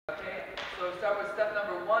So start with step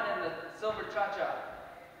number 1 in the silver cha-cha.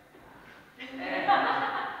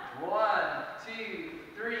 And 1, 2,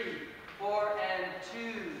 3, 4, and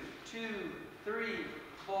 2, 2, 3,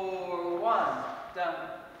 4, 1. Down,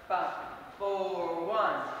 5, 4,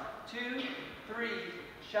 1, 2, 3,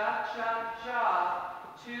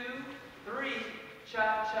 cha-cha-cha, 2, 3,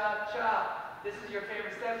 cha-cha-cha. This is your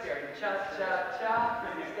favorite step here. Cha-cha-cha,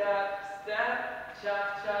 step, step,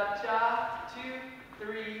 cha-cha-cha, 2,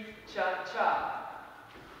 3, cha-cha.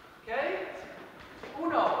 Okay?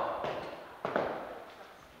 1, 2,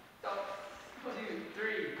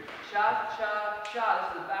 3, cha-cha-cha. This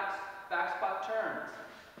is the back spot turns.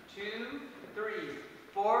 2, 3,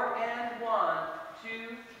 4, and 1,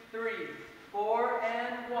 2, 3, 4,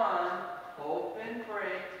 and 1, open,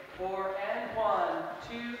 break, 4, and 1,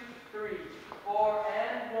 2, 3, 4,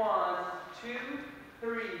 and 1, 2,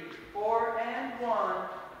 3, 4, and 1,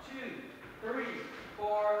 2, 3,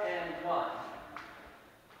 4, and 1.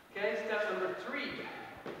 Okay, step number 3.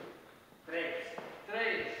 Tres.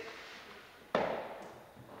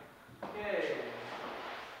 Okay.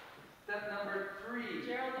 Step number 3.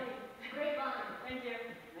 Geraldine. Grapevine. Thank you.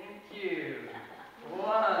 Thank you.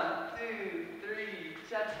 1, 2, 3,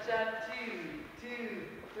 cha-cha, 2, 2,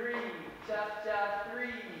 3, cha-cha, 3,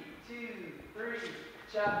 2, 3,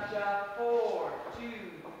 cha-cha, 4, 2,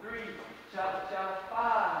 3, cha-cha,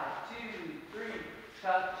 5, 2, 3,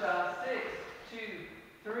 cha-cha, 6, 2,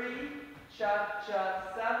 3, cha-cha,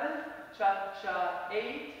 7, cha-cha,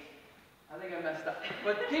 8. I think I messed up.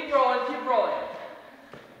 But keep rolling, keep rolling.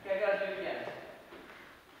 Okay, I gotta do it again.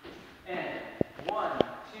 And 1,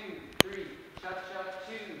 2, 3, cha-cha,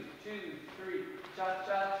 2, 2, 3,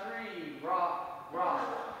 cha-cha, 3, rock, rock.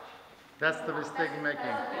 That's the mistake you're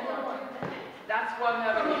making. That's why I'm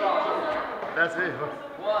having a problem. That's it. 1,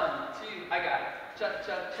 2, I got it.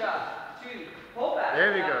 Cha-cha-cha, 2, pull back.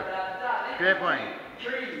 There we go. Da, da, da. Great point.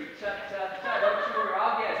 3, cha-cha-cha, don't you worry,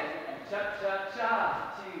 I'll get it.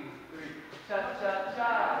 Cha-cha-cha, 2, 3, cha-cha-cha,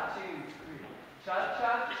 2, 3,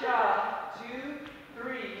 cha-cha-cha, 2,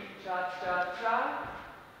 3, cha-cha-cha,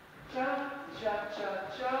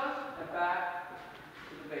 cha-cha-cha-cha, and back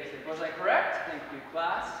to the basic. Was I correct? Thank you,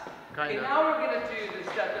 class. Kind Okay, of. now we're going to do the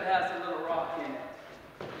step that has a little rock in it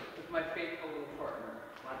with my faithful little partner.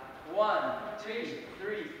 1, 2,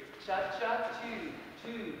 3, cha-cha, 2,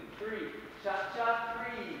 2, 3, cha-cha,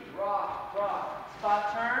 3, rock, rock, spot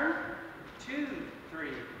turn, 2, 3,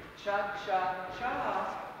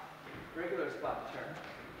 cha-cha-cha, regular spot turn.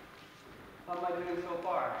 How am I doing so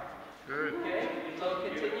far? Good. Okay, so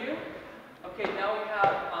continue. Okay, now we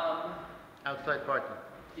have, Outside party.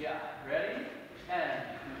 yeah, ready? And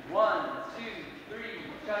 1, 2, 3,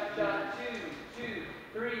 cha-cha, 2, 2,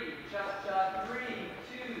 3, cha-cha, 3,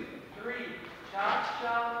 2, 3,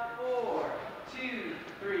 cha-cha, 4, 2,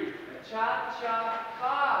 3, cha-cha,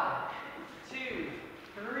 5, 2,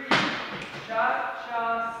 3,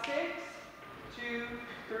 cha-cha, 6, 2,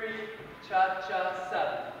 3, cha-cha,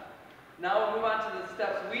 7. Now we'll move on to the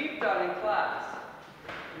steps we've done in class.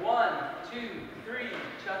 1, 2, 3,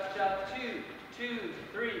 cha-cha, 2, 2,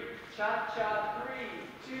 3, cha-cha,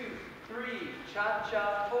 3, 2, 3,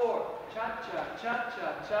 cha-cha, 4, cha-cha, cha-cha,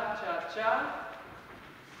 cha-cha, cha.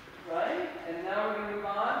 Right? And now we're going to move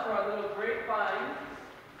on to our little grapevine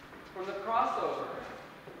from the crossover.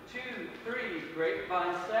 2, 3,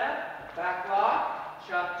 grapevine step, back lock,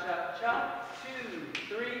 cha-cha-cha,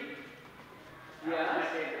 2, 3. Yes?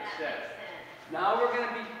 Now we're going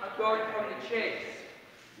to be going from the chase.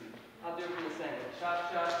 I'll do it from the center.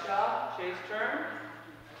 Cha-cha-cha, chase turn.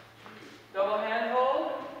 Double hand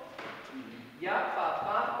hold. Ya, ba,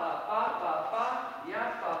 ba, ba, ba, ba, ba. Ya,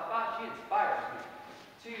 ba, ba. She inspires me.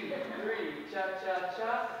 2, 3,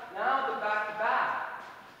 cha-cha-cha. Now the back-to-back.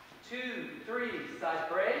 2, 3, side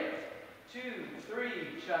break. 2, 3,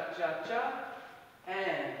 cha-cha-cha.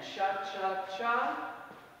 And cha-cha-cha.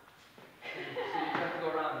 So you have to go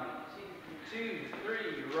around me. 2,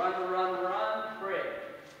 3, run, run, run, break.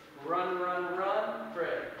 Run, run, run,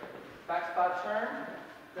 break. Back spot turn.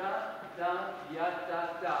 Da, da, ya,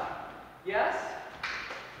 da, da. Yes?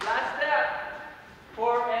 Last step.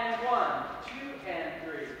 4 and 1. 2 and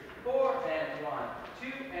 3. 4 and 1. 2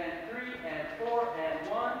 and 3 and 4 and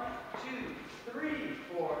 1. 2, 3,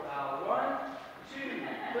 4, out 1. 2,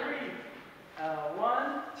 3,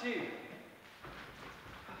 1, 2.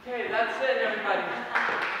 Okay, that's it.